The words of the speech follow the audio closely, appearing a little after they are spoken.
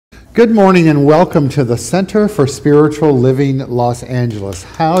Good morning and welcome to the Center for Spiritual Living Los Angeles.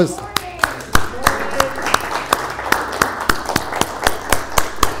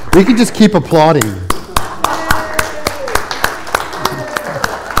 We can just keep applauding.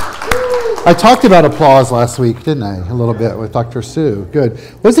 I talked about applause last week, didn't I? A little bit with Dr. Sue. Good.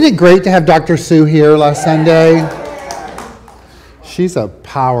 Wasn't it great to have Dr. Sue here last Sunday? She's a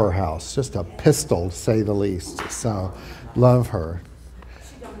powerhouse, just a pistol to say the least. So, love her.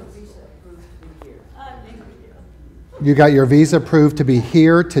 You got your visa approved to be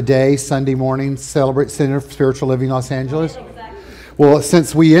here today, Sunday morning, celebrate Center for Spiritual Living Los Angeles? Exactly. Well,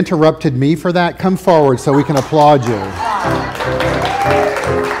 since we interrupted me for that, come forward so we can applaud you.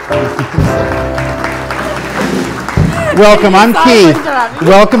 Welcome, I'm Keith.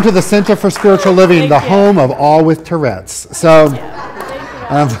 Welcome to the Center for Spiritual Living, the home of all with Tourette's. So,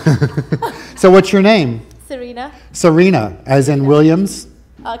 so what's your name? Serena. Serena, as in Williams?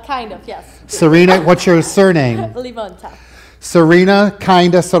 Kind of, yes. Serena, what's your surname? Livonta. Serena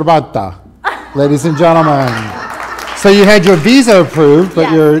Kinda Sorbata, ladies and gentlemen. So you had your visa approved,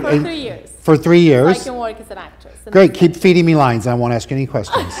 but you're... for 3 years. For 3 years. So I can work as an actress. Great, keep feeding me lines. I won't ask any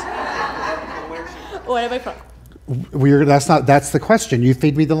questions. Where am I from? That's the question. You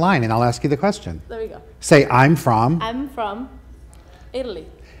feed me the line and I'll ask you the question. There we go. Say, I'm from... I'm from Italy.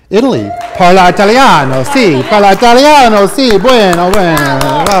 Italy. Parla italiano, sì. Parla italiano, sì. Bueno,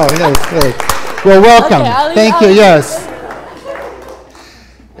 bueno. Oh, yes, great. Well, welcome. Okay, Thank you, yes.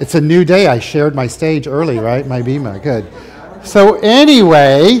 It's a new day. I shared my stage early, right? My Bima, good. So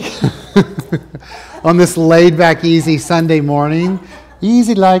anyway, on this laid-back, easy Sunday morning,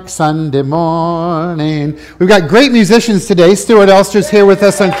 easy like Sunday morning, we've got great musicians today. Stuart Elster's here with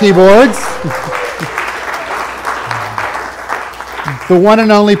us on keyboards. The one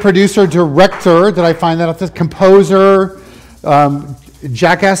and only producer, director, did I find that out? The composer,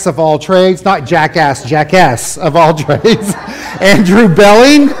 jackass of all trades, not jackass, jackass of all trades, Andrew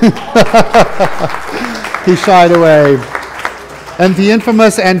Belling. He shied away. And the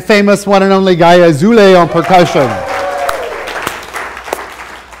infamous and famous one and only Guy Azule on percussion.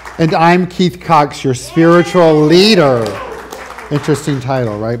 And I'm Keith Cox, your spiritual leader. Interesting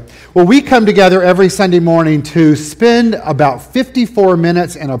title, right? Well, we come together every Sunday morning to spend about 54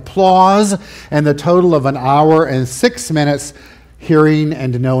 minutes in applause and the total of an hour and 6 minutes hearing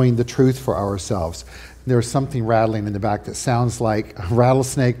and knowing the truth for ourselves. There's something rattling in the back that sounds like a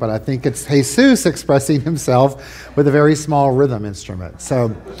rattlesnake, but I think it's Jesus expressing himself with a very small rhythm instrument.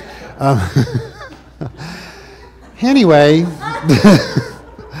 So, anyway...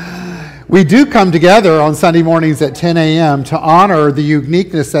 We do come together on Sunday mornings at 10 a.m. to honor the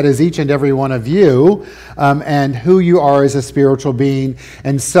uniqueness that is each and every one of you and who you are as a spiritual being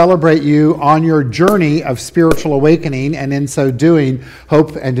and celebrate you on your journey of spiritual awakening, and in so doing,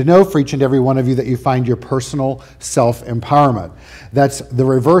 hope and to know for each and every one of you that you find your personal self-empowerment. That's the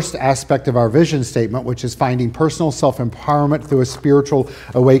reversed aspect of our vision statement, which is finding personal self-empowerment through a spiritual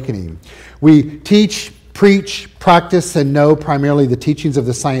awakening. We teach, preach, practice, and know primarily the teachings of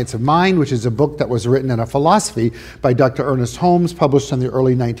the Science of Mind, which is a book that was written in a philosophy by Dr. Ernest Holmes, published in the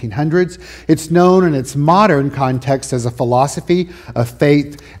early 1900s. It's known in its modern context as a philosophy, a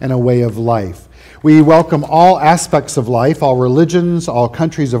faith, and a way of life. We welcome all aspects of life, all religions, all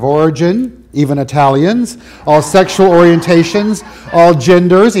countries of origin, even Italians, all sexual orientations, all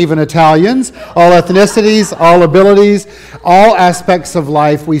genders, even Italians, all ethnicities, all abilities, all aspects of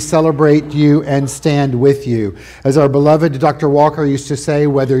life. We celebrate you and stand with you. As our beloved Dr. Walker used to say,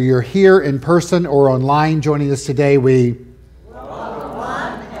 whether you're here in person or online joining us today, we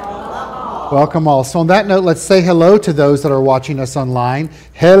welcome all. So on that note, let's say hello to those that are watching us online.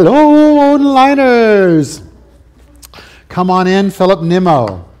 Hello, onliners. Come on in, Philip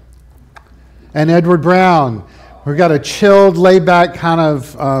Nimmo and Edward Brown. We've got a chilled, laid-back kind of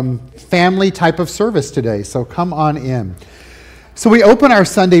family type of service today, so come on in. So we open our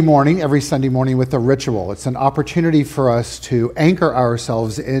Sunday morning, every Sunday morning, with a ritual. It's an opportunity for us to anchor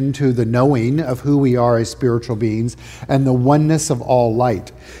ourselves into the knowing of who we are as spiritual beings and the oneness of all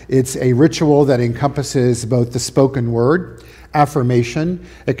light. It's a ritual that encompasses both the spoken word, affirmation,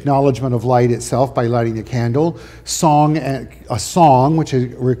 acknowledgement of light itself by lighting a candle, a song which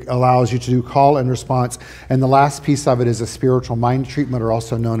allows you to do call and response, and the last piece of it is a spiritual mind treatment, or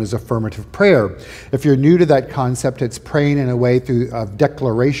also known as affirmative prayer. If you're new to that concept, it's praying in a way through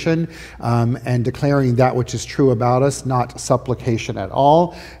declaration and declaring that which is true about us, not supplication at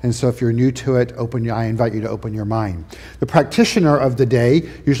all. And so if you're new to it, I invite you to open your mind. The practitioner of the day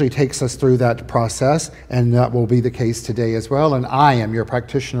usually takes us through that process, and that will be the case today as well. Maxwell, and I am your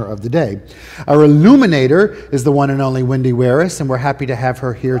practitioner of the day. Our illuminator is the one and only Wendy Waris, and we're happy to have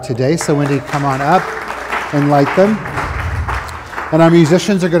her here today. So Wendy, come on up and light them. And our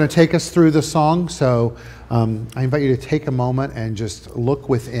musicians are going to take us through the song, so I invite you to take a moment and just look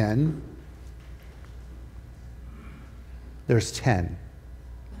within. There's 10.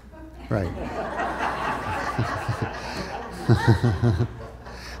 Right.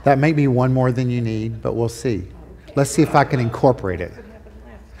 That may be one more than you need, but we'll see. Let's see if I can incorporate it.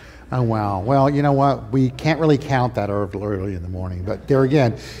 Oh, wow. Well, you know what? We can't really count that early in the morning. But there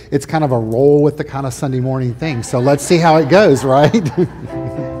again, it's kind of a roll with the kind of Sunday morning thing. So let's see how it goes, right?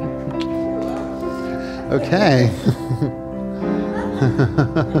 Okay.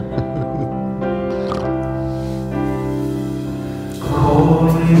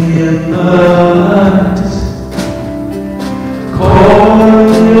 Calling in the light,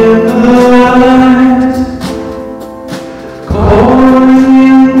 calling in the light, calling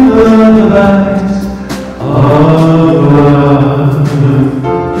in the light of love,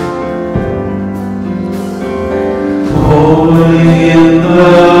 calling in the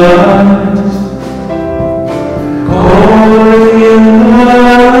light, calling in the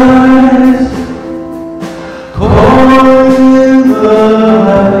light, calling in the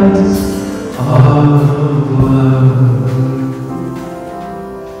light of love.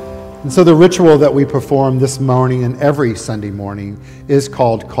 And so the ritual that we perform this morning and every Sunday morning is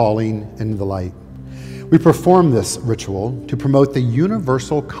called Calling in the Light. We perform this ritual to promote the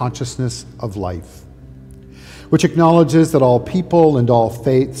universal consciousness of life, which acknowledges that all people and all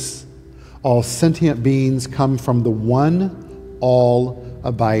faiths, all sentient beings come from the one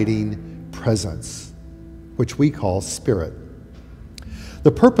all-abiding presence, which we call spirit.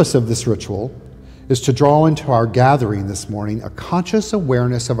 The purpose of this ritual is to draw into our gathering this morning a conscious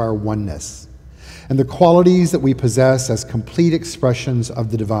awareness of our oneness and the qualities that we possess as complete expressions of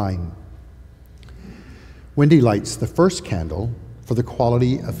the divine. Wendy lights the first candle for the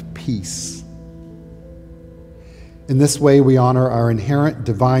quality of peace. In this way, we honor our inherent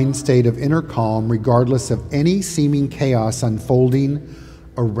divine state of inner calm regardless of any seeming chaos unfolding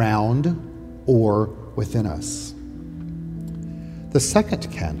around or within us. The second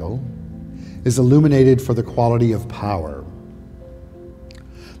candle is illuminated for the quality of power.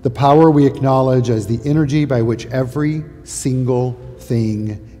 The power we acknowledge as the energy by which every single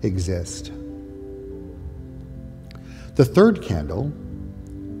thing exists. The third candle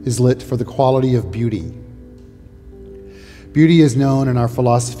is lit for the quality of beauty. Beauty is known in our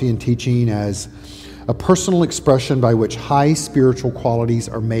philosophy and teaching as a personal expression by which high spiritual qualities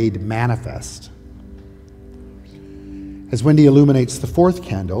are made manifest. As Wendy illuminates the fourth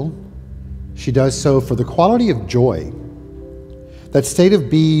candle, she does so for the quality of joy, that state of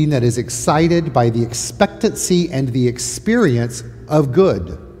being that is excited by the expectancy and the experience of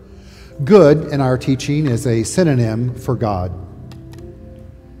good. Good, in our teaching, is a synonym for God.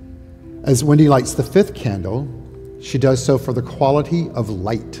 As Wendy lights the fifth candle, she does so for the quality of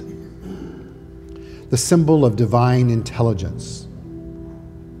light, the symbol of divine intelligence.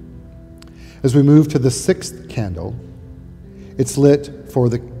 As we move to the sixth candle, it's lit for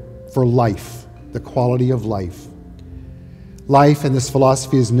life, the quality of life. Life in this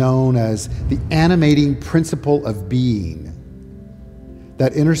philosophy is known as the animating principle of being,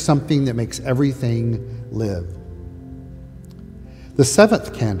 that inner something that makes everything live. The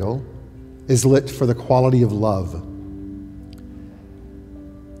seventh candle is lit for the quality of love.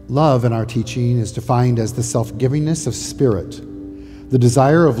 Love in our teaching is defined as the self-givingness of spirit, the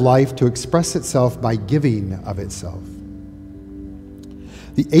desire of life to express itself by giving of itself.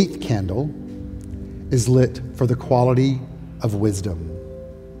 The eighth candle is lit for the quality of wisdom,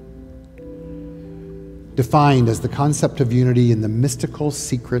 defined as the concept of unity in the mystical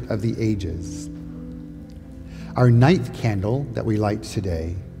secret of the ages. Our ninth candle that we light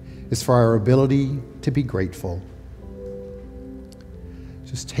today is for our ability to be grateful.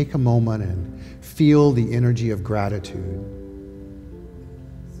 Just take a moment and feel the energy of gratitude,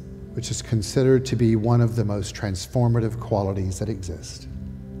 which is considered to be one of the most transformative qualities that exist.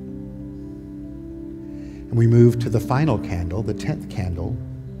 And we move to the final candle, the 10th candle,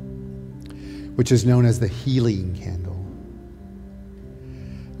 which is known as the healing candle.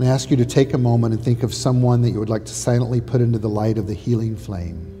 And I ask you to take a moment and think of someone that you would like to silently put into the light of the healing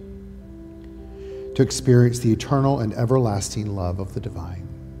flame, to experience the eternal and everlasting love of the divine.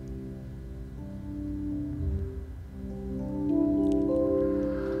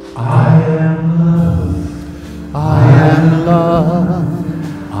 I am love. I am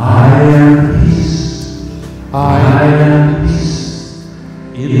love. I am peace. I am peace.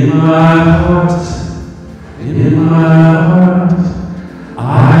 In my heart. In my heart.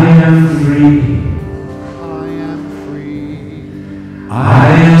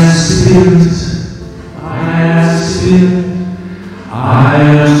 spirit, I am spirit, I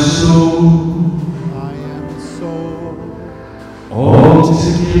am soul, I am soul.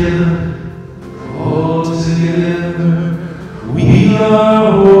 all together, we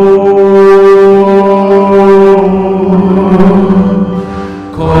are whole,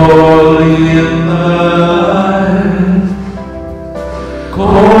 calling in the light,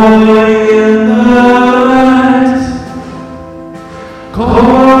 calling in the light,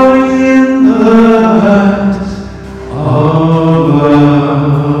 calling in the light of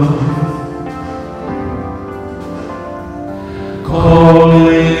love,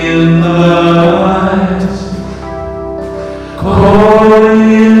 calling in the light,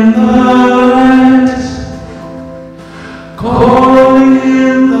 calling in the light, calling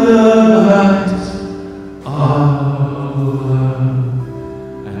in the light of love.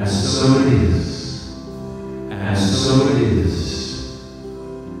 And so it is, and so it is,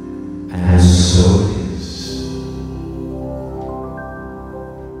 and so it is.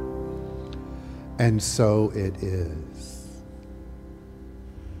 And so it is.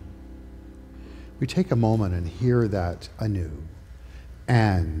 We take a moment and hear that anew.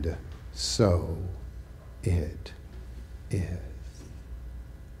 And so it is.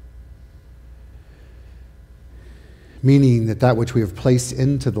 Meaning that which we have placed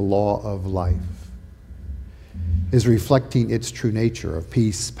into the law of life is reflecting its true nature of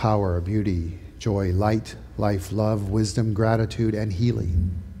peace, power, beauty, joy, light, life, love, wisdom, gratitude, and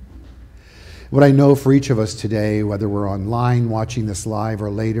healing. What I know for each of us today, whether we're online watching this live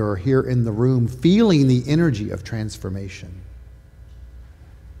or later, or here in the room feeling the energy of transformation,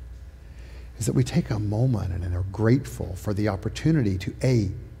 is that we take a moment and are grateful for the opportunity to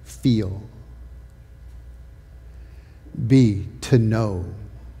A, feel, B, to know,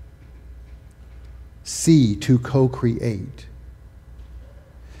 C, to co-create,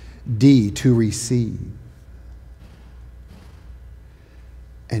 D, to receive,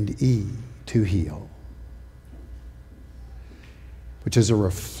 and E, to heal, which is a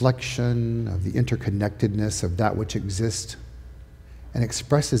reflection of the interconnectedness of that which exists and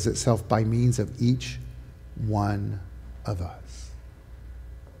expresses itself by means of each one of us.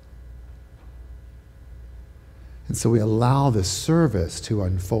 And so we allow this service to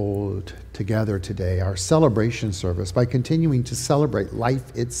unfold together today, our celebration service, by continuing to celebrate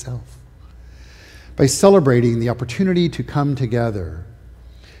life itself, by celebrating the opportunity to come together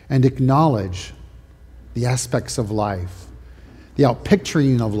and acknowledge the aspects of life, the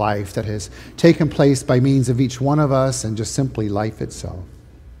outpicturing of life that has taken place by means of each one of us and just simply life itself.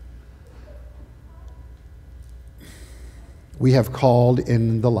 We have called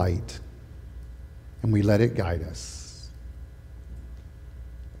in the light and we let it guide us.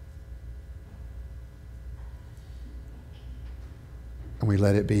 And we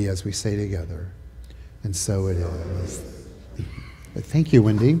let it be as we say together, and so it is. Thank you,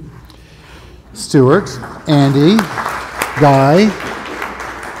 Wendy, Stuart, Andy, Guy,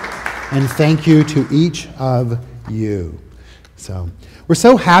 and thank you to each of you. So we're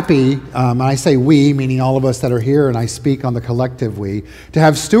so happy, and I say we, meaning all of us that are here, and I speak on the collective we, to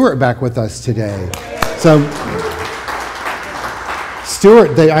have Stuart back with us today. So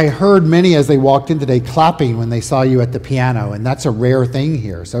Stuart, I heard many as they walked in today clapping when they saw you at the piano, and that's a rare thing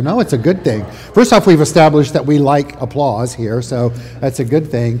here. So no, it's a good thing. First off, we've established that we like applause here, so that's a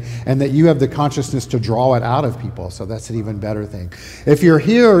good thing, and that you have the consciousness to draw it out of people, so that's an even better thing. If you're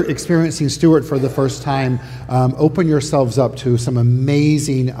here experiencing Stuart for the first time, open yourselves up to some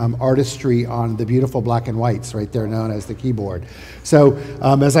amazing artistry on the beautiful black and whites right there known as the keyboard. So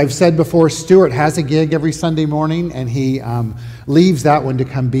as I've said before, Stuart has a gig every Sunday morning, and he leaves that one to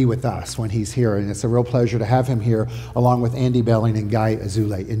come be with us when he's here. And it's a real pleasure to have him here along with Andy Belling and Guy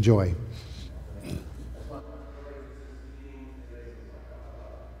Azule. Enjoy.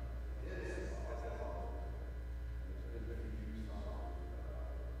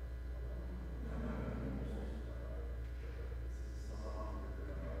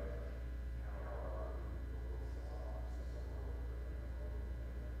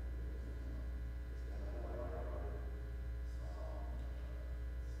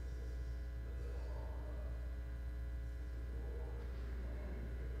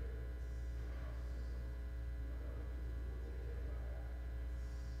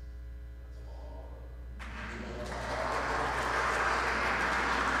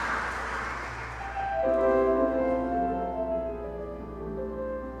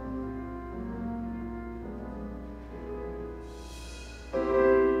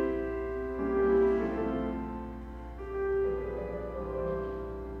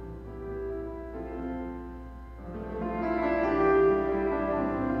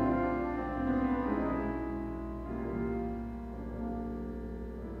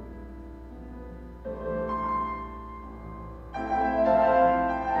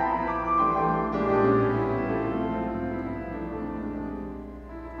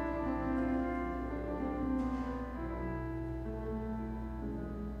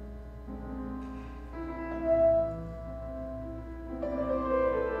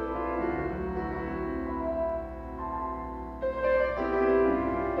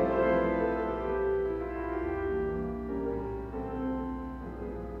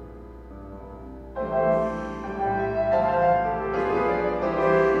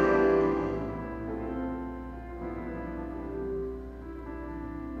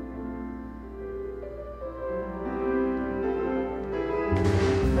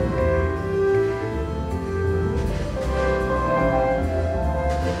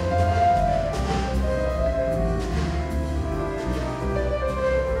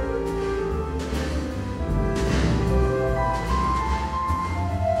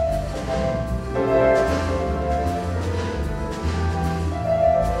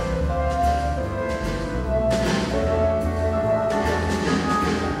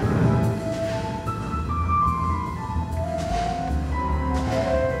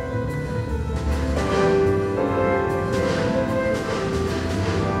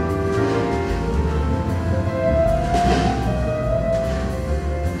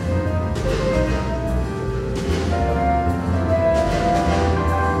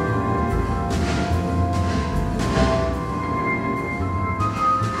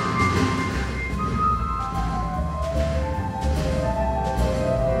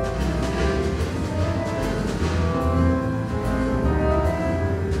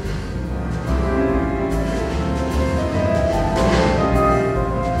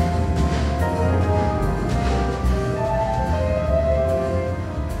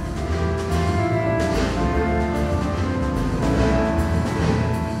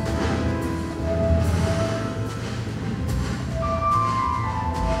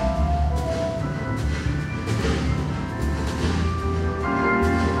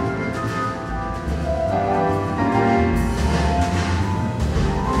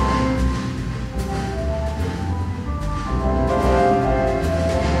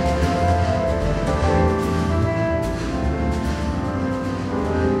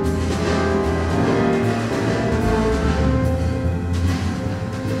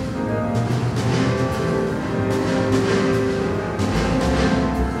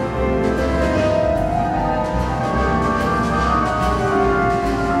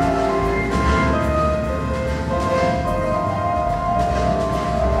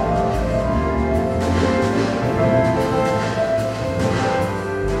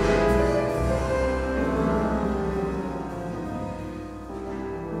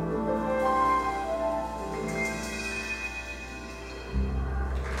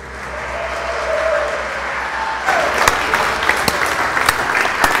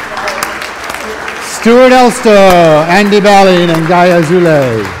 Stuart Elstow, Andy Balling, and Gaia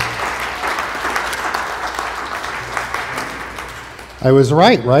Zule. I was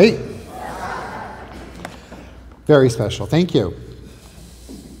right? Very special. Thank you.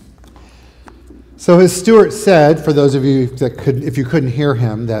 So as Stuart said, for those of you if you couldn't hear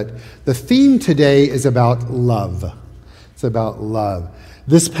him, that the theme today is about love. It's about love.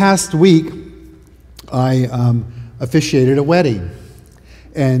 This past week, I officiated a wedding.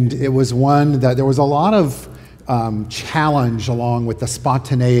 And it was one that there was a lot of challenge along with the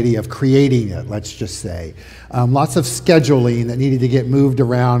spontaneity of creating it, let's just say. Lots of scheduling that needed to get moved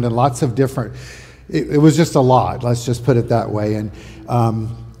around and lots of different, it was just a lot, let's just put it that way. And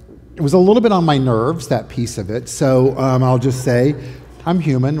it was a little bit on my nerves, that piece of it. So I'll just say, I'm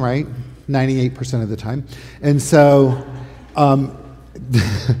human, right? 98% of the time. And so,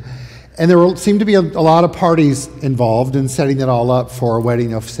 and there seemed to be a lot of parties involved in setting it all up for a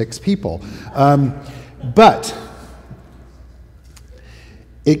wedding of 6 people. But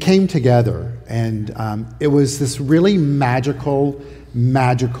it came together, and it was this really magical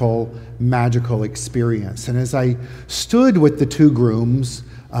experience. And as I stood with the 2 grooms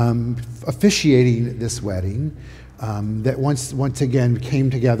officiating this wedding, that once again came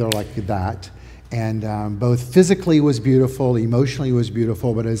together like that, and both physically was beautiful, emotionally was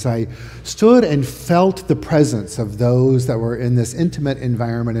beautiful, but as I stood and felt the presence of those that were in this intimate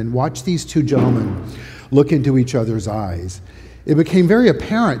environment and watched these 2 gentlemen look into each other's eyes, it became very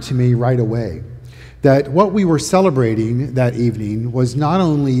apparent to me right away that what we were celebrating that evening was not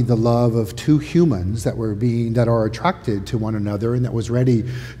only the love of 2 humans that are attracted to one another and that was ready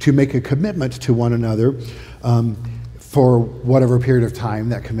to make a commitment to one another, for whatever period of time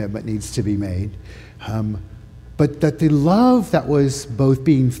that commitment needs to be made. But that the love that was both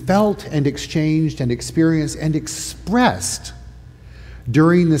being felt and exchanged and experienced and expressed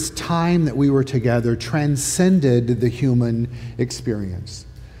during this time that we were together transcended the human experience.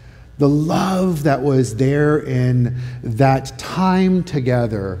 The love that was there in that time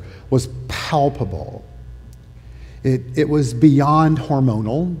together was palpable. It was beyond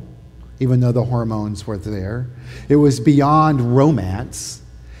hormonal, even though the hormones were there. It was beyond romance,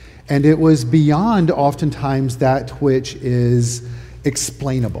 and it was beyond oftentimes that which is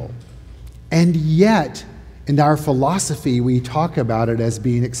explainable. And yet, in our philosophy, we talk about it as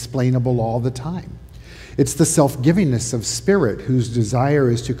being explainable all the time. It's the self-givingness of spirit whose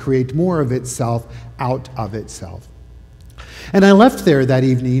desire is to create more of itself out of itself. And I left there that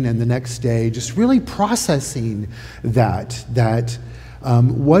evening and the next day just really processing that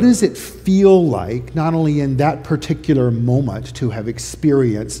what does it feel like, not only in that particular moment, to have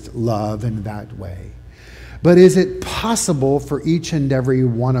experienced love in that way, but is it possible for each and every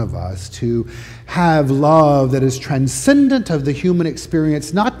one of us to have love that is transcendent of the human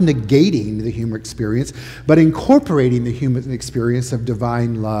experience, not negating the human experience, but incorporating the human experience of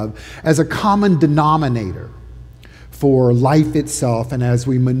divine love as a common denominator for life itself and as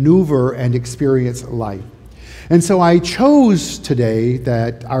we maneuver and experience life? And so I chose today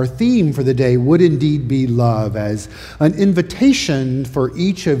that our theme for the day would indeed be love, as an invitation for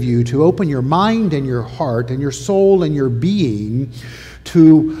each of you to open your mind and your heart and your soul and your being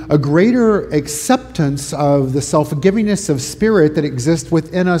to a greater acceptance of the self-givingness of spirit that exists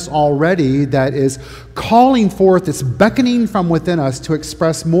within us already, that is calling forth, it's beckoning from within us to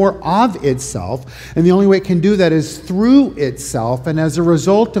express more of itself. And the only way it can do that is through itself. And as a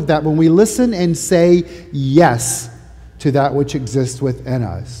result of that, when we listen and say yes to that which exists within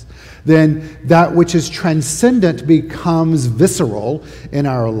us, then that which is transcendent becomes visceral in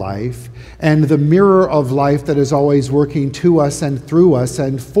our life, and the mirror of life that is always working to us and through us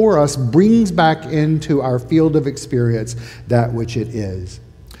and for us brings back into our field of experience that which it is.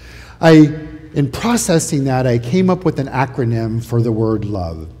 In processing that, I came up with an acronym for the word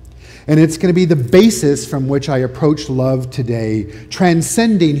love. And it's going to be the basis from which I approach love today,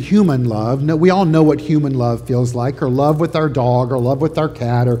 transcending human love. No, we all know what human love feels like, or love with our dog, or love with our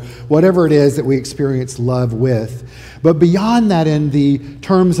cat, or whatever it is that we experience love with. But beyond that, in the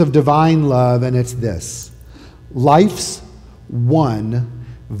terms of divine love, and it's this: life's one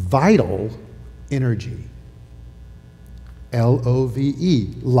vital energy.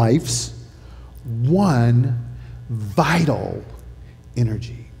 L-O-V-E. Life's one vital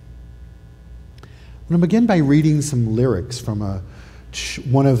energy. I'm going to begin by reading some lyrics from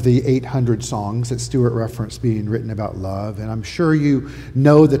one of the 800 songs that Stuart referenced being written about love. And I'm sure you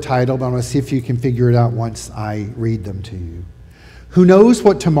know the title, but I'm going to see if you can figure it out once I read them to you. Who knows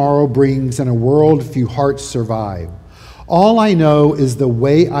what tomorrow brings in a world few hearts survive? All I know is the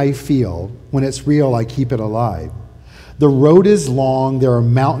way I feel. When it's real, I keep it alive. The road is long, there are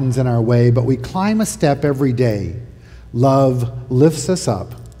mountains in our way, but we climb a step every day. Love lifts us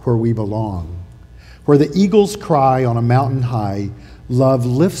up where we belong. Where the eagles cry on a mountain high, love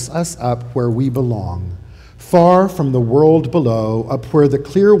lifts us up where we belong. Far from the world below, up where the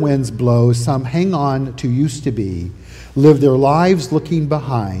clear winds blow, some hang on to used to be, live their lives looking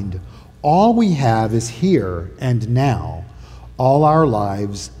behind. All we have is here and now, all our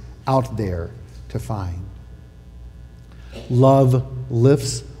lives out there to find. Love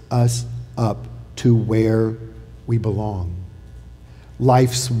lifts us up to where we belong.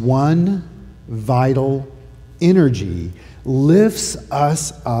 Life's one vital energy lifts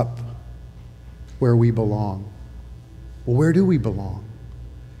us up where we belong. Well, where do we belong?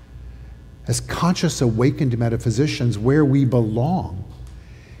 As conscious, awakened metaphysicians, where we belong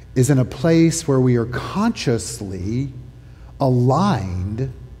is in a place where we are consciously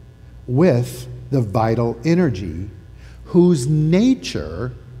aligned with the vital energy whose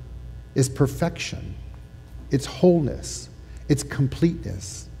nature is perfection, its wholeness, its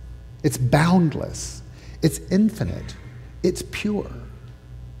completeness, it's boundless, it's infinite, it's pure.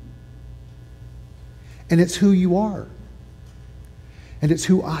 And it's who you are. And it's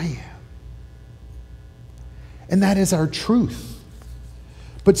who I am. And that is our truth.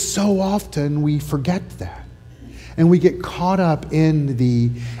 But so often we forget that. And we get caught up in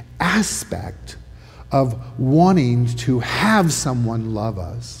the aspect of wanting to have someone love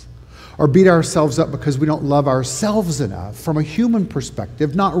us, or beat ourselves up because we don't love ourselves enough from a human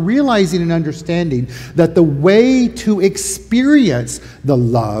perspective, not realizing and understanding that the way to experience the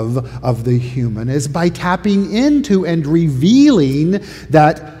love of the human is by tapping into and revealing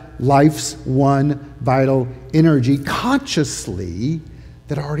that life's one vital energy consciously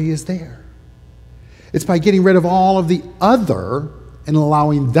that already is there. It's by getting rid of all of the other and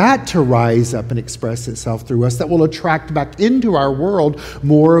allowing that to rise up and express itself through us that will attract back into our world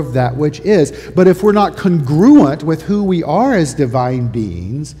more of that which is. But if we're not congruent with who we are as divine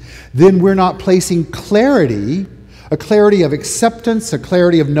beings, then we're not placing clarity, a clarity of acceptance, a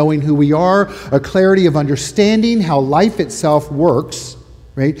clarity of knowing who we are, a clarity of understanding how life itself works,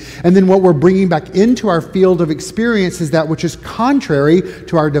 right? And then what we're bringing back into our field of experience is that which is contrary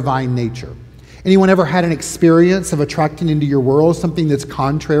to our divine nature. Anyone ever had an experience of attracting into your world something that's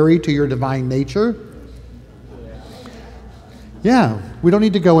contrary to your divine nature? Yeah, we don't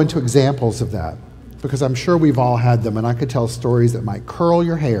need to go into examples of that because I'm sure we've all had them, and I could tell stories that might curl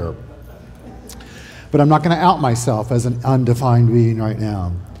your hair. But I'm not going to out myself as an undefined being right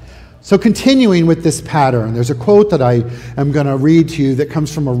now. So continuing with this pattern, there's a quote that I am going to read to you that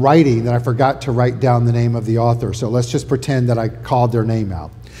comes from a writing that I forgot to write down the name of the author. So let's just pretend that I called their name out.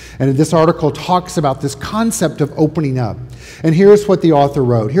 And this article talks about this concept of opening up. And here's what the author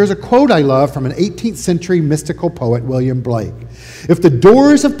wrote. Here's a quote I love from an 18th century mystical poet, William Blake. If the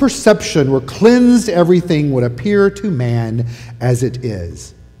doors of perception were cleansed, everything would appear to man as it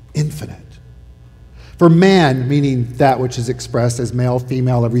is, infinite. For man, meaning that which is expressed as male,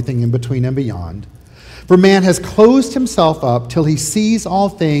 female, everything in between and beyond, for man has closed himself up till he sees all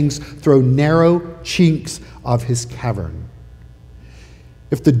things through narrow chinks of his cavern.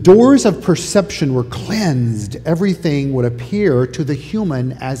 If the doors of perception were cleansed, everything would appear to the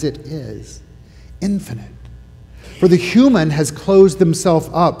human as it is, infinite. For the human has closed themselves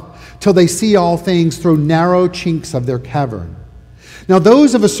up till they see all things through narrow chinks of their cavern. Now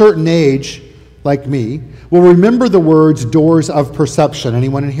those of a certain age, like me, will remember the words doors of perception.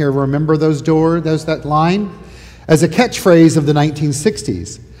 Anyone in here remember those doors, that line? As a catchphrase of the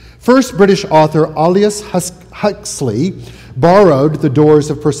 1960s. First British author Aldous Huxley borrowed the doors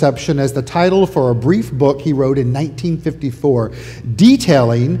of perception as the title for a brief book he wrote in 1954,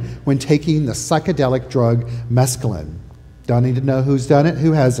 detailing when taking the psychedelic drug mescaline. Don't need to know who's done it,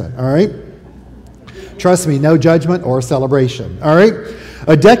 who hasn't, all right? Trust me, no judgment or celebration, all right?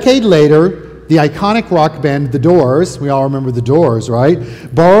 A decade later, the iconic rock band The Doors, we all remember The Doors, right?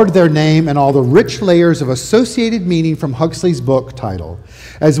 Borrowed their name and all the rich layers of associated meaning from Huxley's book title.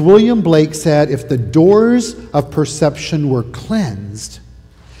 As William Blake said, if the doors of perception were cleansed,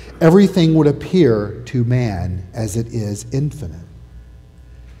 everything would appear to man as it is infinite.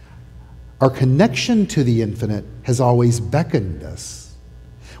 Our connection to the infinite has always beckoned us.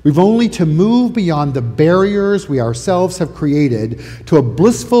 We've only to move beyond the barriers we ourselves have created to a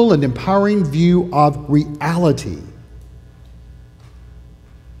blissful and empowering view of reality.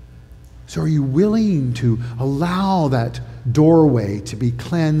 So are you willing to allow that doorway to be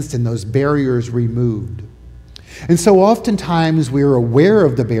cleansed and those barriers removed? And so oftentimes we're aware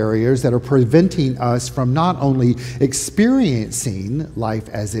of the barriers that are preventing us from not only experiencing life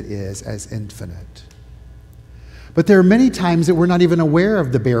as it is, as infinite, But there are many times that we're not even aware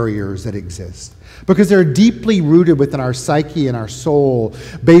of the barriers that exist because they're deeply rooted within our psyche and our soul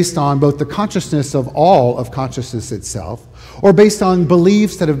based on both the consciousness of all of consciousness itself or based on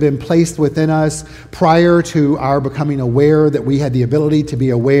beliefs that have been placed within us prior to our becoming aware that we had the ability to be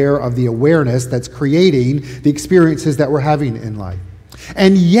aware of the awareness that's creating the experiences that we're having in life.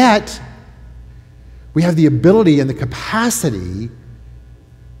 And yet, we have the ability and the capacity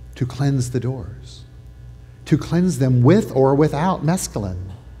to cleanse the doors, to cleanse them with or without mescaline.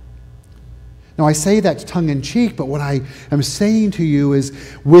 Now, I say that tongue-in-cheek, but what I am saying to you is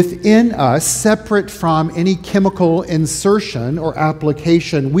within us, separate from any chemical insertion or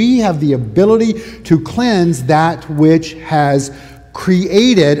application, we have the ability to cleanse that which has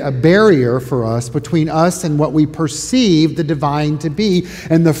created a barrier for us between us and what we perceive the divine to be.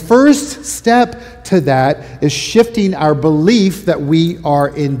 And the first step to that is shifting our belief that we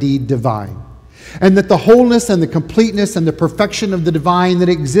are indeed divine. And that the wholeness and the completeness and the perfection of the divine that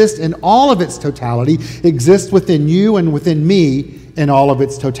exists in all of its totality exists within you and within me in all of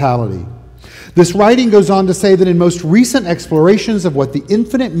its totality. This writing goes on to say that in most recent explorations of what the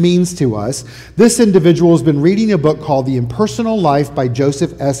infinite means to us, this individual has been reading a book called The Impersonal Life by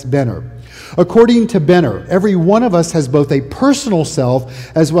Joseph S. Benner. According to Benner, every one of us has both a personal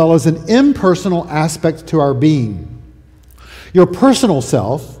self as well as an impersonal aspect to our being. Your personal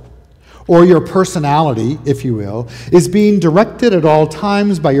self, or your personality, if you will, is being directed at all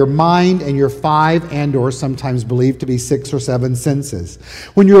times by your mind and your 5 and or sometimes believed to be 6 or 7 senses.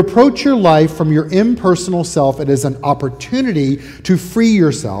 When you approach your life from your impersonal self, it is an opportunity to free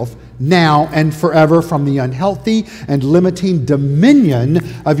yourself now and forever from the unhealthy and limiting dominion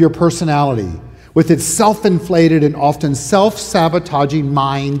of your personality with its self-inflated and often self-sabotaging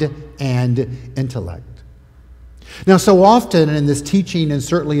mind and intellect. Now, so often in this teaching, and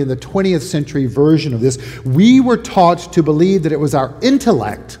certainly in the 20th century version of this, we were taught to believe that it was our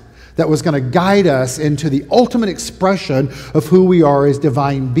intellect that was going to guide us into the ultimate expression of who we are as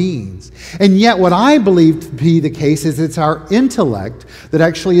divine beings. And yet what I believe to be the case is it's our intellect that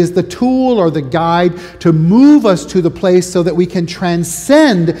actually is the tool or the guide to move us to the place so that we can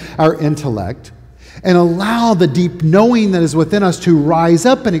transcend our intellect and allow the deep knowing that is within us to rise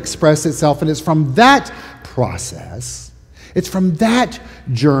up and express itself. And it's from that process, it's from that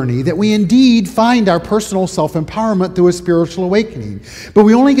journey that we indeed find our personal self-empowerment through a spiritual awakening. But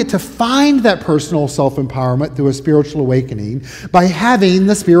we only get to find that personal self-empowerment through a spiritual awakening by having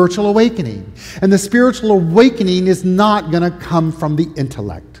the spiritual awakening. And the spiritual awakening is not going to come from the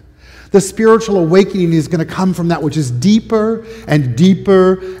intellect. The spiritual awakening is going to come from that which is deeper and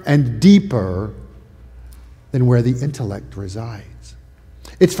deeper and deeper than where the intellect resides.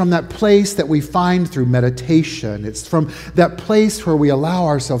 It's from that place that we find through meditation. It's from that place where we allow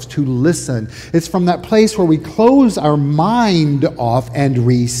ourselves to listen. It's from that place where we close our mind off and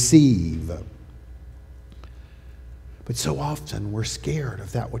receive. But so often we're scared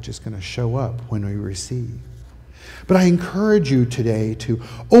of that which is going to show up when we receive. But I encourage you today to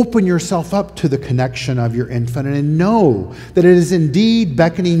open yourself up to the connection of your infinite and know that it is indeed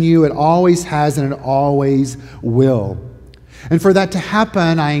beckoning you. It always has and it always will. And for that to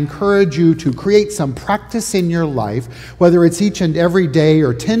happen, I encourage you to create some practice in your life, whether it's each and every day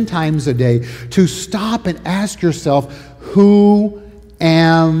or 10 times a day, to stop and ask yourself, who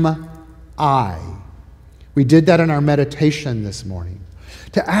am I? We did that in our meditation this morning.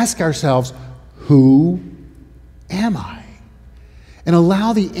 To ask ourselves, who am I? And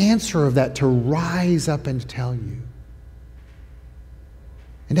allow the answer of that to rise up and tell you.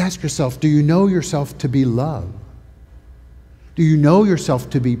 And ask yourself, do you know yourself to be love? Do you know yourself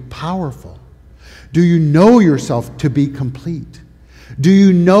to be powerful? Do you know yourself to be complete? Do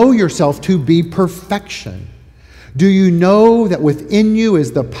you know yourself to be perfection? Do you know that within you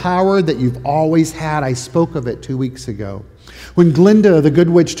is the power that you've always had? I spoke of it 2 weeks ago. When Glinda, the good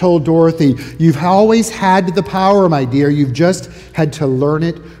witch, told Dorothy, you've always had the power, my dear. You've just had to learn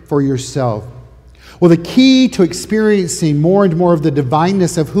it for yourself. Well, the key to experiencing more and more of the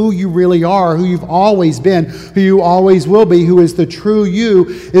divineness of who you really are, who you've always been, who you always will be, who is the true you,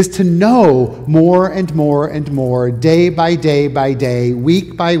 is to know more and more and more, day by day by day,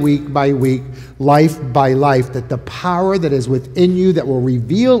 week by week by week, life by life, that the power that is within you that will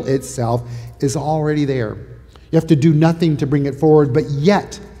reveal itself is already there. You have to do nothing to bring it forward, but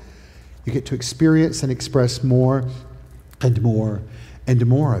yet you get to experience and express more and more and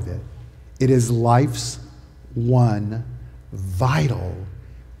more of it. It is life's one vital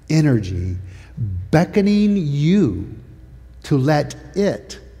energy beckoning you to let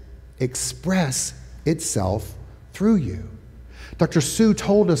it express itself through you. Dr. Sue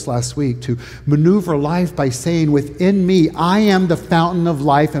told us last week to maneuver life by saying, within me, I am the fountain of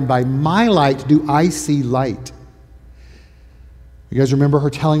life, and by my light do I see light. You guys remember her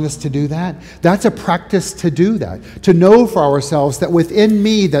telling us to do that? That's a practice to do that, to know for ourselves that within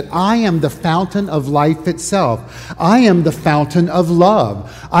me that I am the fountain of life itself. I am the fountain of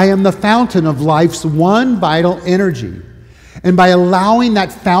love. I am the fountain of life's one vital energy. And by allowing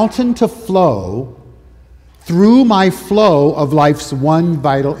that fountain to flow, through my flow of life's one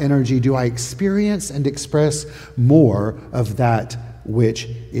vital energy, do I experience and express more of that which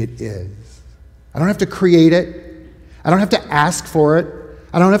it is. I don't have to create it. I don't have to ask for it.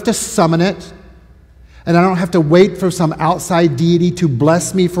 I don't have to summon it. And I don't have to wait for some outside deity to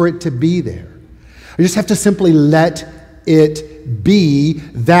bless me for it to be there. I just have to simply let it be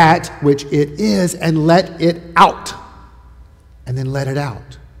that which it is and let it out. And then let it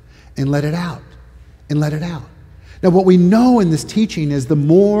out. And let it out. And let it out. Now, what we know in this teaching is the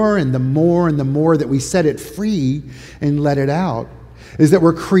more and the more and the more that we set it free and let it out, is that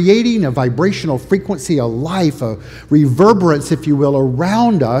we're creating a vibrational frequency, a life, a reverberance, if you will,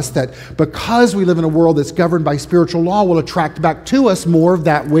 around us that because we live in a world that's governed by spiritual law will attract back to us more of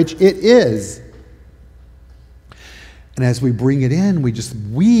that which it is. And as we bring it in,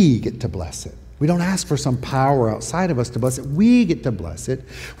 we get to bless it. We don't ask for some power outside of us to bless it. We get to bless it,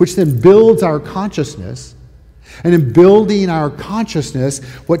 which then builds our consciousness. And in building our consciousness,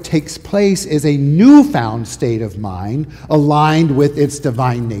 what takes place is a newfound state of mind aligned with its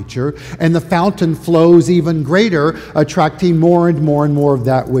divine nature, and the fountain flows even greater, attracting more and more and more of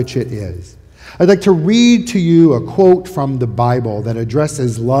that which it is. I'd like to read to you a quote from the Bible that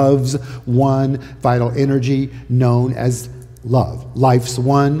addresses love's one vital energy known as love. Life's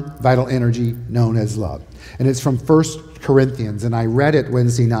one vital energy known as love. And it's from 1 Corinthians, and I read it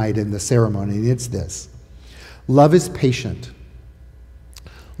Wednesday night in the ceremony, and it's this. Love is patient.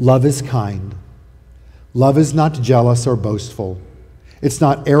 Love is kind. Love is not jealous or boastful. It's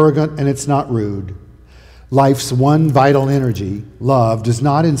not arrogant and it's not rude. Life's one vital energy, love, does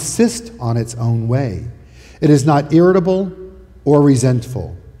not insist on its own way. It is not irritable or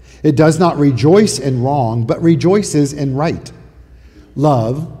resentful. It does not rejoice in wrong, but rejoices in right.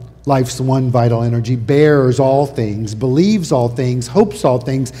 Love, life's one vital energy, bears all things, believes all things, hopes all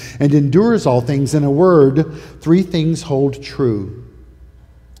things, and endures all things. In a word, three things hold true: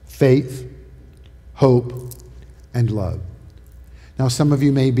 faith, hope, and love. Now, some of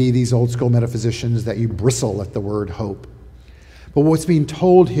you may be these old school metaphysicians that you bristle at the word hope. But what's being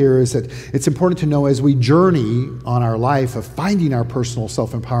told here is that it's important to know as we journey on our life of finding our personal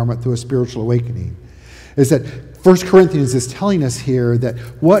self-empowerment through a spiritual awakening, is that 1 Corinthians is telling us here that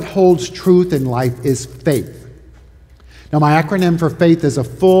what holds truth in life is faith. Now, my acronym for faith is a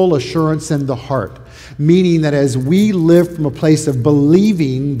full assurance in the heart, meaning that as we live from a place of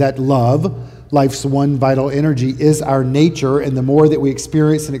believing that love, life's one vital energy, is our nature, and the more that we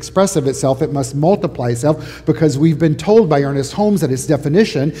experience and express of itself, it must multiply itself, because we've been told by Ernest Holmes that its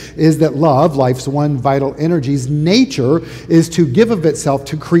definition is that love, life's one vital energy's nature, is to give of itself,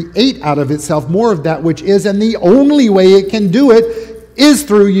 to create out of itself more of that which is, and the only way it can do it is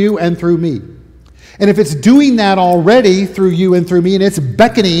through you and through me. And if it's doing that already through you and through me, and it's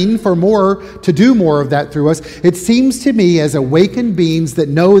beckoning for more, to do more of that through us, it seems to me as awakened beings that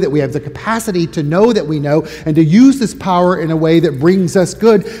know that we have the capacity to know that we know and to use this power in a way that brings us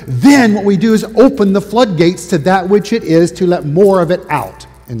good, then what we do is open the floodgates to that which it is, to let more of it out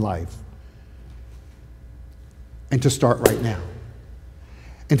in life. And to start right now.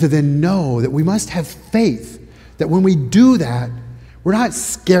 And to then know that we must have faith that when we do that, we're not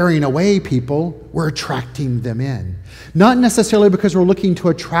scaring away people, we're attracting them in. Not necessarily because we're looking to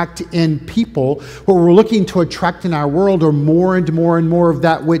attract in people, what we're looking to attract in our world are more and more and more of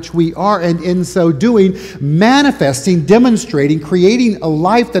that which we are, and in so doing, manifesting, demonstrating, creating a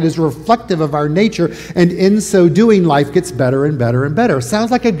life that is reflective of our nature, and in so doing, life gets better and better and better. Sounds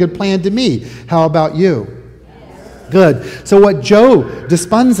like a good plan to me. How about you? Good. So what Joe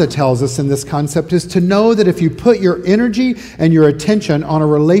Dispenza tells us in this concept is to know that if you put your energy and your attention on a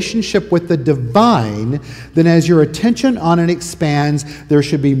relationship with the divine, then as your attention on it expands, there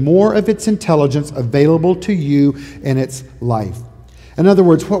should be more of its intelligence available to you in its life. In other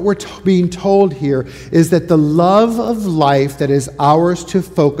words, what we're being told here is that the love of life that is ours to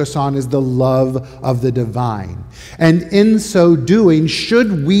focus on is the love of the divine. And in so doing,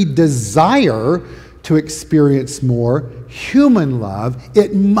 should we desire to experience more human love,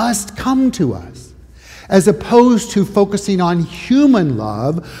 it must come to us. as opposed to focusing on human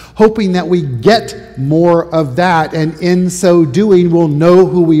love, hoping that we get more of that, and in so doing, we'll know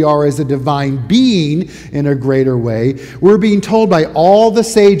who we are as a divine being in a greater way. We're being told by all the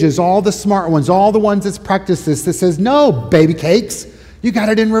sages, all the smart ones, all the ones that practice this, that says, no, baby cakes, you got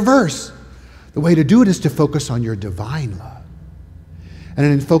it in reverse. The way to do it is to focus on your divine love. And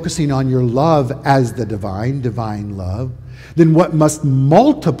in focusing on your love as the divine love, then what must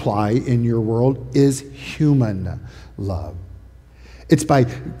multiply in your world is human love. It's by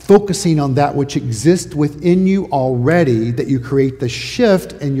focusing on that which exists within you already that you create the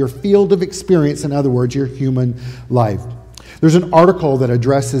shift in your field of experience, in other words, your human life. There's an article that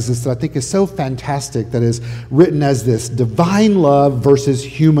addresses this that I think is so fantastic, that is written as this: divine love versus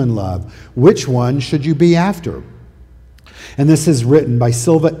human love. Which one should you be after? And this is written by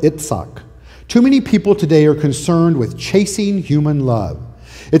Silva Itzhak. Too many people today are concerned with chasing human love.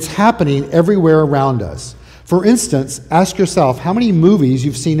 It's happening everywhere around us. For instance, ask yourself how many movies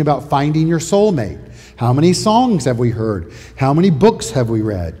you've seen about finding your soulmate. How many songs have we heard? How many books have we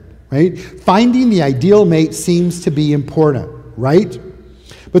read? Right? Finding the ideal mate seems to be important, right?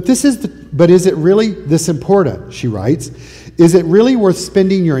 But is it really this important? She writes. Is it really worth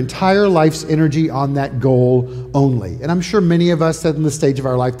spending your entire life's energy on that goal only? And I'm sure many of us at the stage of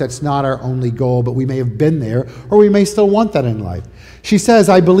our life, that's not our only goal, but we may have been there, or we may still want that in life. She says,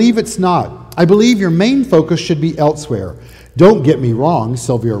 I believe it's not. I believe your main focus should be elsewhere. Don't get me wrong,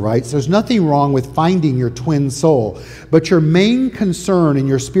 Sylvia writes, there's nothing wrong with finding your twin soul, but your main concern in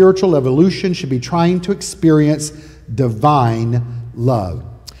your spiritual evolution should be trying to experience divine love.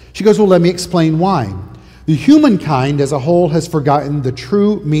 She goes, well, let me explain why. The humankind as a whole has forgotten the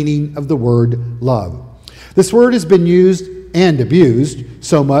true meaning of the word love. This word has been used and abused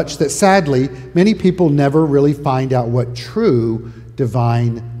so much that sadly, many people never really find out what true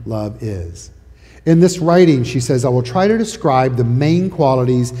divine love is. In this writing, she says, I will try to describe the main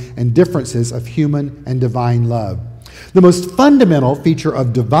qualities and differences of human and divine love. The most fundamental feature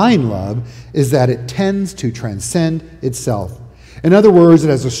of divine love is that it tends to transcend itself. In other words, it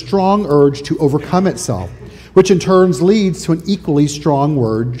has a strong urge to overcome itself, which in turn leads to an equally strong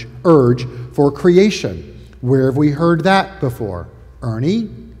urge for creation. Where have we heard that before? Ernie,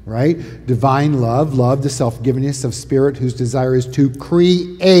 right? Divine love, the self-givingness of spirit whose desire is to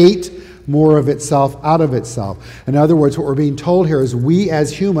create more of itself out of itself. In other words, what we're being told here is we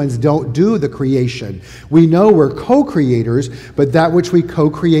as humans don't do the creation. We know we're co-creators, but that which we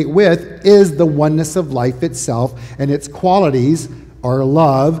co-create with is the oneness of life itself, and its qualities are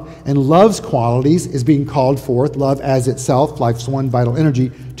love, and love's qualities is being called forth, love as itself, life's one vital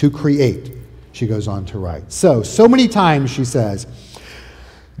energy, to create, she goes on to write. So many times, she says,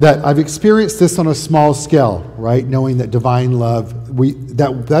 that I've experienced this on a small scale, right? Knowing that divine love,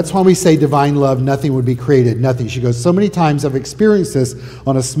 that's when we say divine love, nothing would be created, nothing. She goes, so many times I've experienced this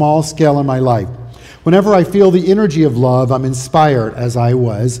on a small scale in my life. Whenever I feel the energy of love, I'm inspired, as I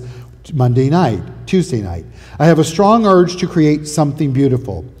was Tuesday night. I have a strong urge to create something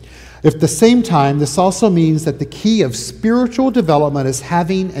beautiful. At the same time, this also means that the key of spiritual development is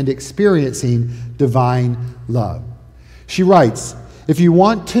having and experiencing divine love. She writes, if you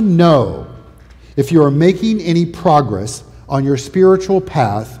want to know if you are making any progress on your spiritual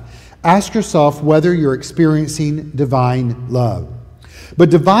path, ask yourself whether you're experiencing divine love. But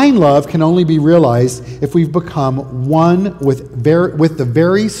divine love can only be realized if we've become one with the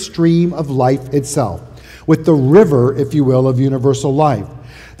very stream of life itself, with the river, if you will, of universal life.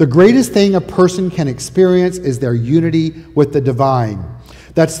 The greatest thing a person can experience is their unity with the divine.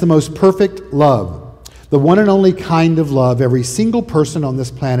 That's the most perfect love. The one and only kind of love every single person on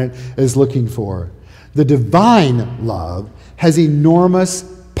this planet is looking for. The divine love has enormous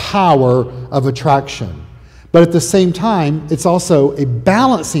power of attraction. But at the same time, it's also a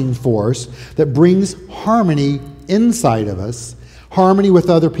balancing force that brings harmony inside of us, harmony with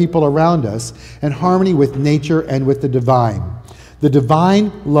other people around us, and harmony with nature and with the divine. The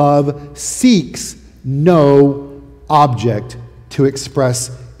divine love seeks no object to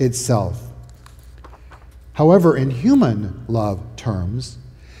express itself. However, in human love terms,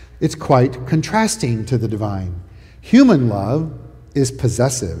 it's quite contrasting to the divine. Human love is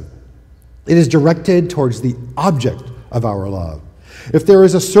possessive. It is directed towards the object of our love. If there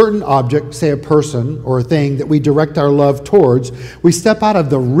is a certain object, say a person or a thing, that we direct our love towards, we step out of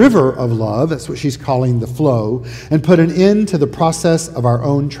the river of love, that's what she's calling the flow, and put an end to the process of our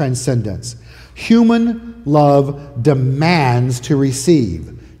own transcendence. Human love demands to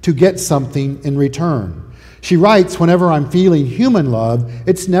receive, to get something in return. She writes, whenever I'm feeling human love,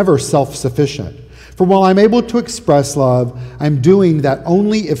 it's never self-sufficient. For while I'm able to express love, I'm doing that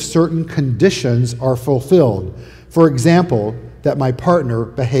only if certain conditions are fulfilled. For example, that my partner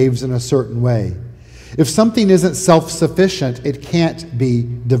behaves in a certain way. If something isn't self-sufficient, it can't be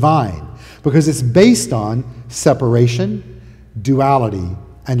divine, because it's based on separation, duality,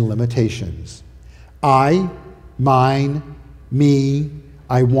 and limitations. I, mine, me,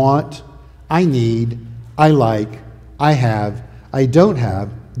 I want, I need, I like, I have, I don't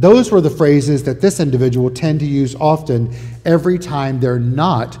have. Those were the phrases that this individual tend to use often every time they're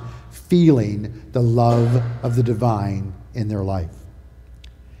not feeling the love of the divine in their life.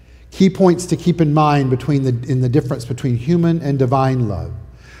 Key points to keep in mind in the difference between human and divine love.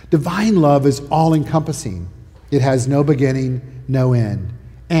 Divine love is all-encompassing. It has no beginning, no end,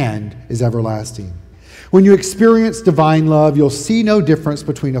 and is everlasting. When you experience divine love, you'll see no difference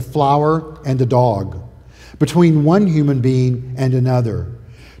between a flower and a dog, between one human being and another.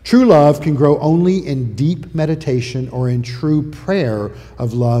 True love can grow only in deep meditation or in true prayer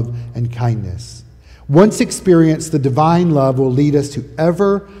of love and kindness. Once experienced, the divine love will lead us to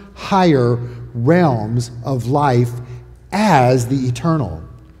ever higher realms of life as the eternal.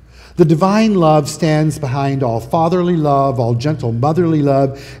 The divine love stands behind all fatherly love, all gentle motherly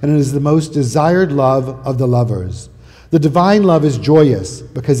love, and it is the most desired love of the lovers. The divine love is joyous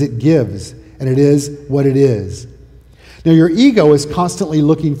because it gives, and it is what it is. Now, your ego is constantly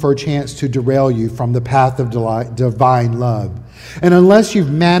looking for a chance to derail you from the path of divine love. And unless you've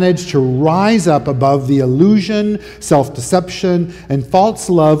managed to rise up above the illusion, self-deception, and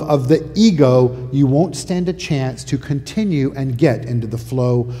false love of the ego, you won't stand a chance to continue and get into the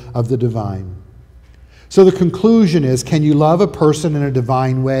flow of the divine. So the conclusion is, can you love a person in a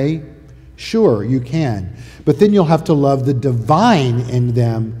divine way? Sure, you can. But then you'll have to love the divine in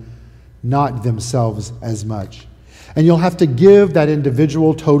them, not themselves as much. And you'll have to give that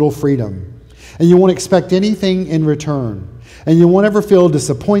individual total freedom. And you won't expect anything in return. And you won't ever feel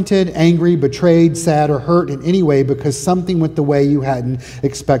disappointed, angry, betrayed, sad, or hurt in any way because something went the way you hadn't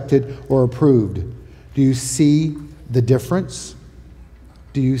expected or approved. Do you see the difference?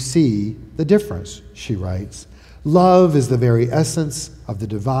 Do you see the difference? She writes. Love is the very essence of the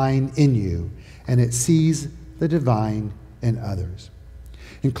divine in you, and it sees the divine in others.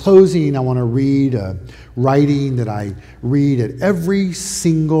 In closing, I want to read a writing that I read at every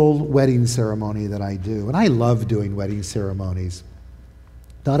single wedding ceremony that I do. And I love doing wedding ceremonies.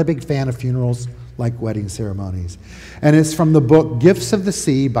 Not a big fan of funerals, like wedding ceremonies. And it's from the book Gifts of the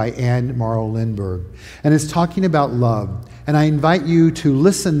Sea by Anne Morrow Lindbergh. And it's talking about love. And I invite you to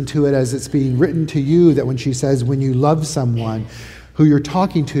listen to it as it's being written to you, that when she says, when you love someone, who you're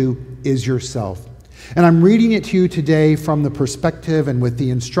talking to is yourself. And I'm reading it to you today from the perspective and with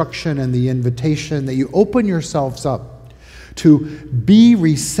the instruction and the invitation that you open yourselves up to be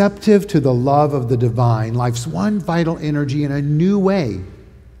receptive to the love of the divine, life's one vital energy, in a new way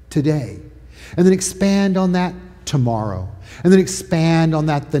today. And then expand on that tomorrow. And then expand on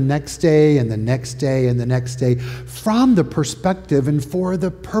that the next day and the next day and the next day, from the perspective and for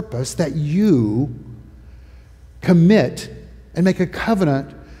the purpose that you commit and make a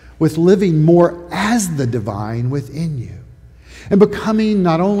covenant with living more as the divine within you, and becoming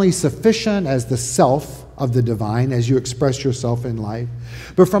not only sufficient as the self of the divine as you express yourself in life,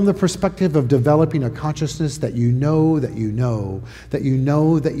 but from the perspective of developing a consciousness that you know, that you know, that you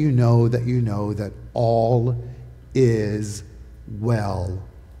know, that you know, that you know, that all is well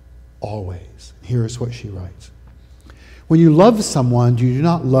always. Here's what she writes. When you love someone, you do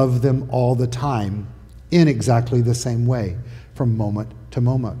not love them all the time in exactly the same way, from moment to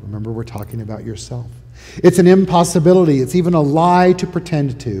moment. Remember, we're talking about yourself. It's an impossibility. It's even a lie to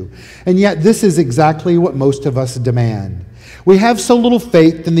pretend to. And yet this is exactly what most of us demand. We have so little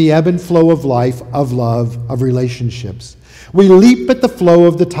faith in the ebb and flow of life, of love, of relationships. We leap at the flow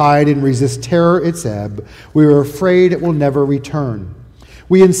of the tide and resist terror its ebb. We are afraid it will never return.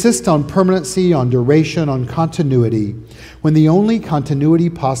 We insist on permanency, on duration, on continuity, when the only continuity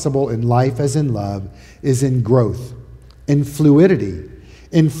possible in life as in love is in growth, in fluidity,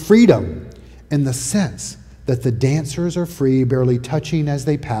 in freedom, in the sense that the dancers are free, barely touching as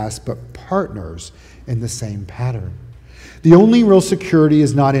they pass, but partners in the same pattern. The only real security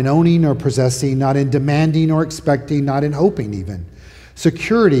is not in owning or possessing, not in demanding or expecting, not in hoping even.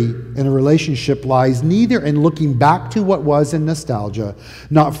 Security in a relationship lies neither in looking back to what was in nostalgia,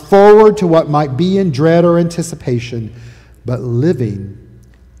 not forward to what might be in dread or anticipation, but living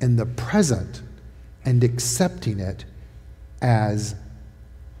in the present and accepting it as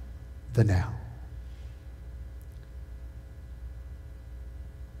the now.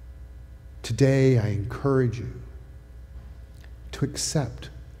 Today, I encourage you to accept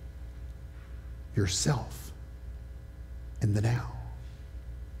yourself in the now.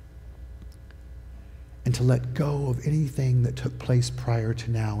 And to let go of anything that took place prior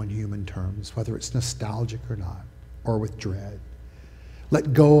to now in human terms, whether it's nostalgic or not, or with dread.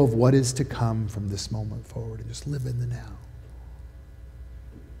 Let go of what is to come from this moment forward and just live in the now.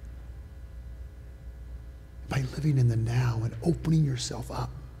 By living in the now and opening yourself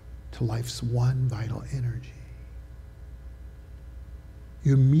up to life's one vital energy,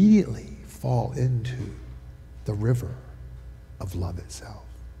 you immediately fall into the river of love itself,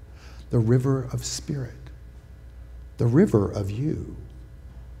 the river of spirit, the river of you,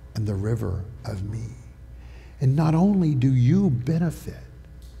 and the river of me. And not only do you benefit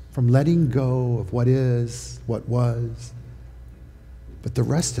from letting go of what is, what was, but the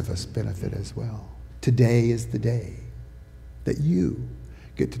rest of us benefit as well. Today is the day that you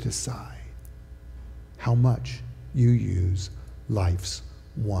get to decide how much you use life's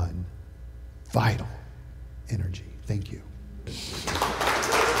one vital energy. Thank you.